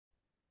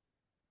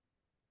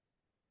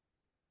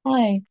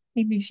Hi,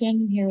 Amy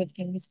Shannon here with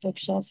Amy's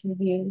Bookshelf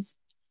Reviews.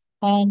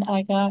 And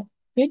I got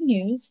good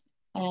news.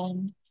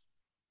 And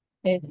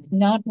it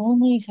not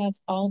only have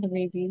all the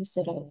reviews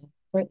that I've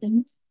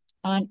written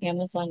on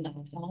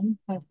Amazon.com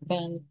have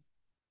been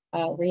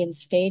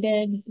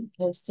reinstated,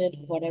 posted,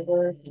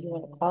 whatever you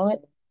want to call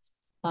it.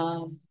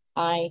 Um,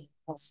 I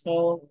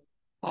also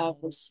have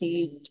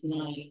received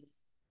my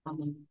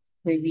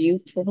review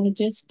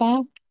privileges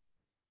back.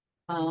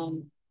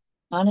 Um,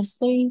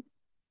 honestly,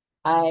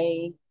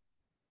 I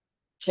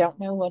don't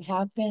know what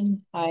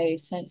happened. I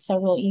sent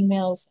several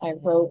emails. I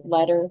wrote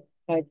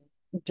a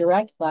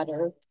direct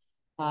letter,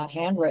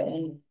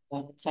 handwritten,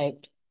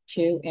 typed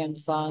to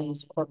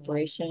Amazon's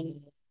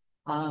corporation.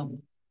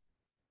 Um,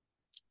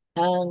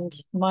 and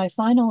my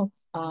final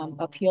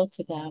appeal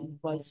to them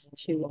was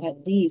to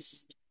at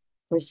least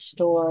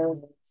restore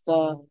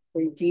the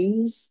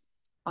reviews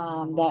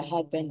that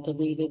had been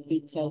deleted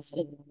because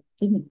it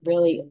didn't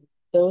really,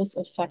 those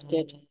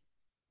affected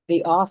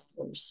the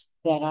authors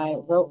that I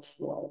wrote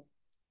for.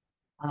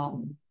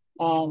 Um,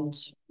 and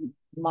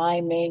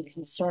my main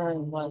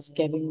concern was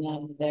giving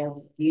them their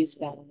reviews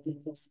back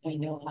because I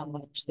know how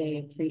much they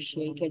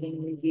appreciate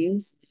getting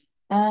reviews.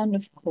 And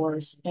of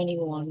course,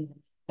 anyone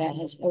that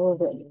has ever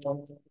written a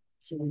book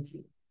gets a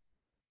review.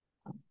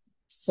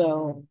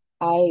 So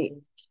I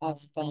have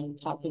been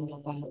talking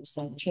about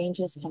some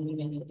changes coming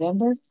in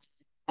November,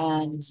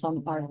 and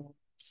some are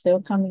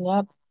still coming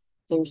up.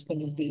 There's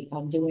going to be,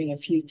 I'm doing a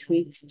few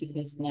tweaks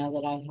because now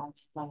that I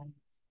have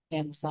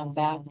Amazon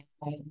back,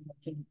 I'm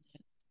looking.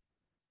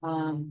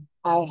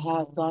 I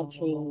have gone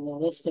through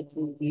the list of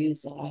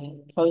reviews that I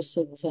have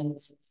posted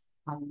since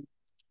um,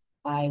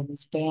 I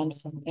was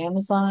banned from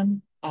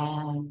Amazon,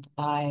 and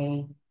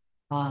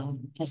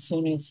as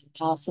soon as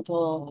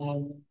possible, I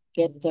will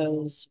get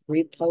those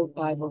repost.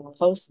 I will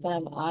post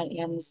them on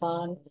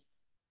Amazon.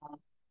 Uh,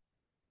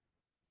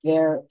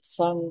 there,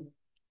 some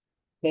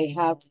they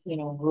have,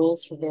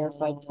 rules for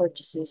verified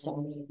purchases, how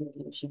many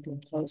reviews you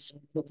can post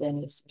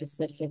within a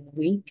specific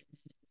week.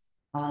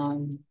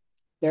 Um,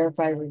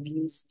 Verified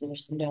reviews,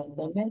 there's no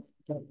limit,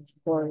 but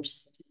of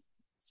course,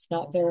 it's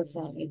not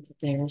verified.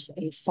 There's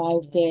a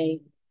 5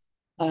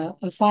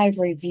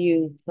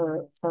 review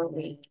per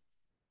week.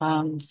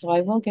 So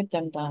I will get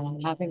them done.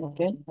 I'm having a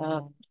bit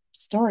of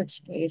storage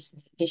space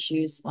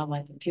issues on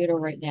my computer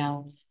right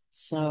now,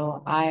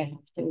 so I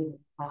have to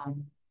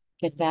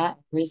get that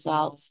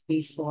resolved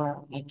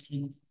before I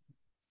can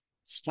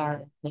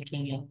start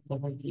looking at the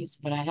reviews.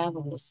 But I have a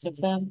list of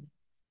them.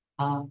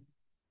 Um,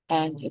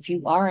 and if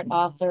you are an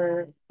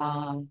author,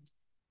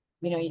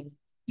 you know,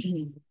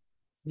 you,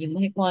 you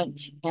might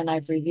want, and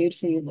I've reviewed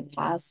for you in the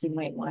past, you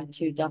might want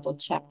to double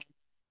check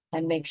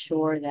and make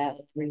sure that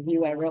the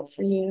review I wrote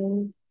for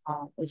you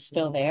is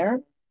still there.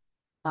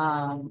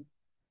 Um,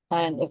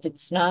 and if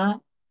it's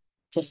not,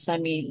 just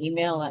send me an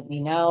email, let me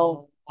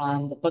know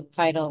the book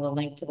title, the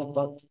link to the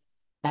book,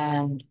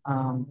 and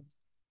and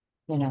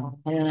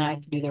then I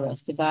can do the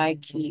rest because I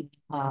keep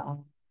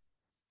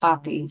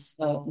copies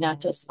of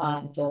not just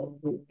on the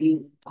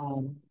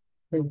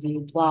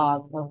review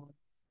blog of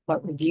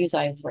what reviews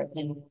I've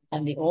written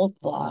and the old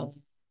blog.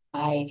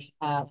 I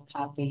have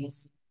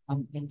copies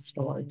in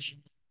storage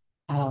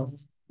of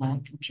my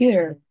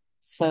computer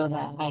so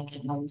that I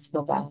can always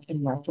go back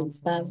and reference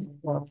them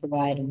or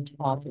provide them to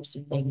authors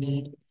if they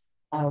need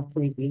a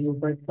review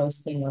word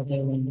posting or they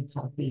want a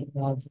copy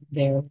of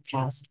their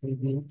past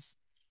reviews.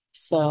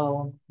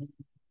 So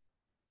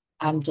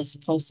I'm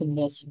just posting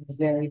this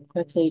very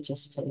quickly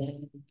just to let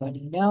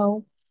everybody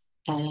know.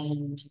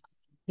 And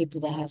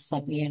people that have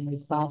sent me in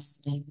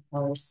requests, and of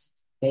course,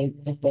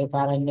 if they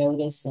got a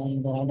notice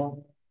saying that I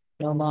don't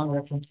no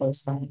longer can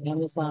post on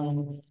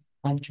Amazon,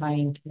 I'm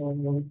trying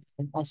to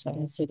also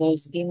answer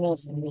those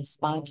emails and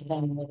respond to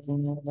them with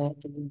them know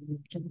that the review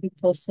can be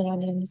posted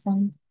on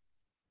Amazon.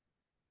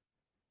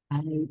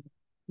 I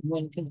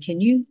want to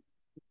continue.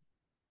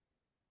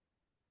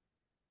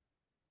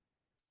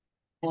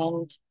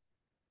 And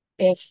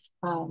if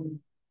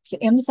so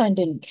Amazon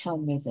didn't tell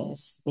me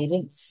this. They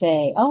didn't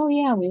say, "Oh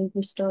yeah, we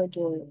restored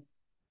your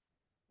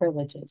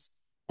privileges."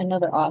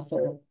 Another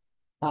author,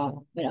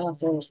 an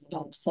author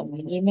sent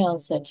me an email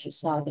and said she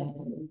saw that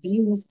the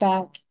review was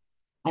back,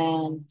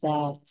 and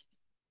that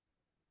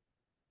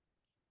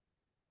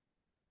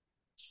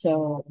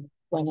so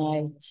when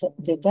I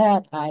did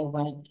that, I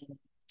went and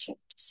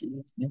checked to see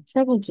if my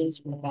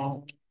privileges were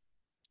back.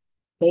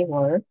 They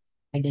were.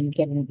 I didn't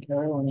get an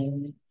error when I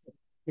went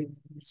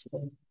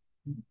to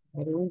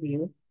write a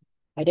review.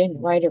 I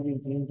didn't write a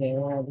review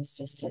there. I was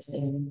just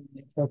testing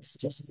my books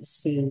just to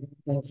see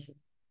if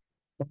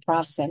the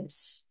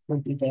process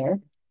would be there.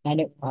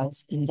 And it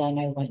was. And then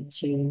I went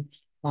to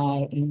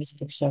my English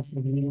Bookshelf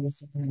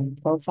Reviews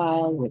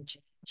profile, which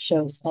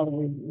shows all the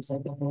reviews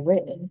I've ever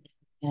written.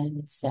 And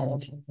instead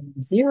of having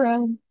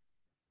zero,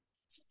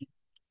 it's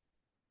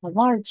a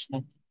large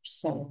number.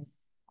 So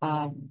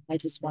I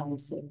just wanted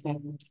to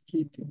kind of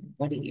keep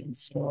everybody in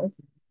store.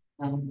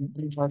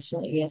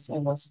 Unfortunately, yes, I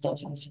will still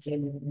have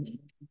to make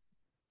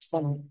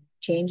some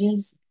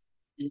changes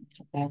and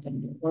come back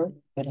and work,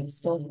 but I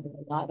still have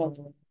a lot of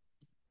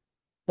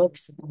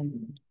books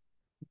on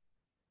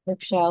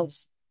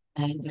bookshelves,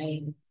 and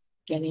I'm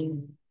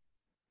getting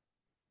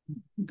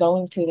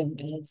going through them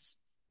as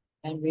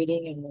I'm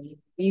reading and writing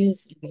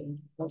reviews and getting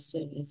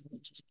posted as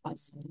much as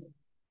possible.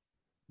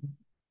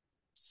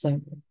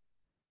 So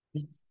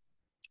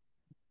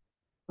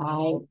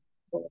I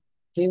will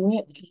do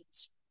it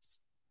as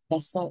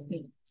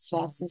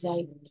fast as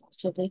I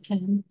possibly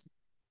can.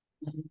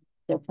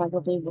 There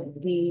probably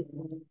won't be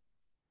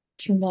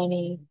too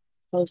many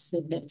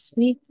posted next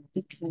week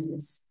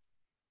because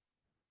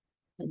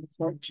on the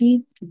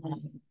 14th, my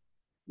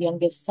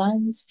youngest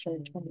sons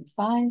turned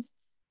 25,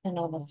 and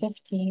on the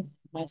 15th,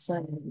 my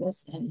son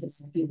Lewis and his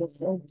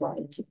beautiful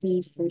bride to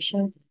be,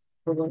 Frisha,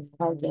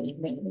 are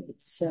getting married.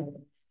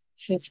 So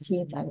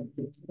 15th, I will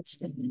be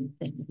posting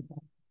anything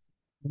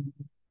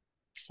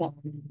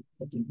except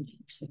the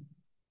except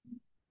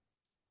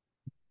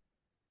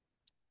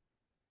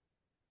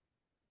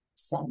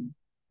some.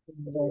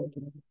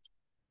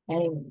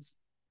 Anyways,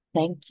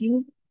 thank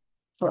you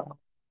for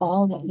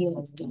all that you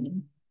have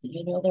done.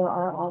 You know, there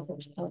are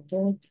authors out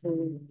there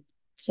who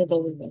said they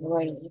were going to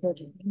write a letter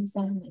to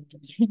Amazon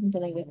and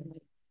then I get my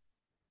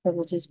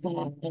privileges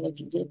back. And if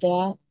you did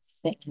that,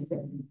 thank you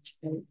very much.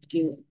 I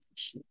do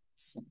appreciate it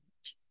so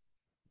much.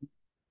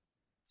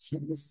 So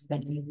this has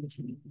been able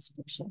to use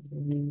bookshelf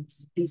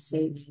reviews. Be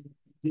safe.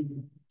 Be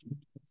well.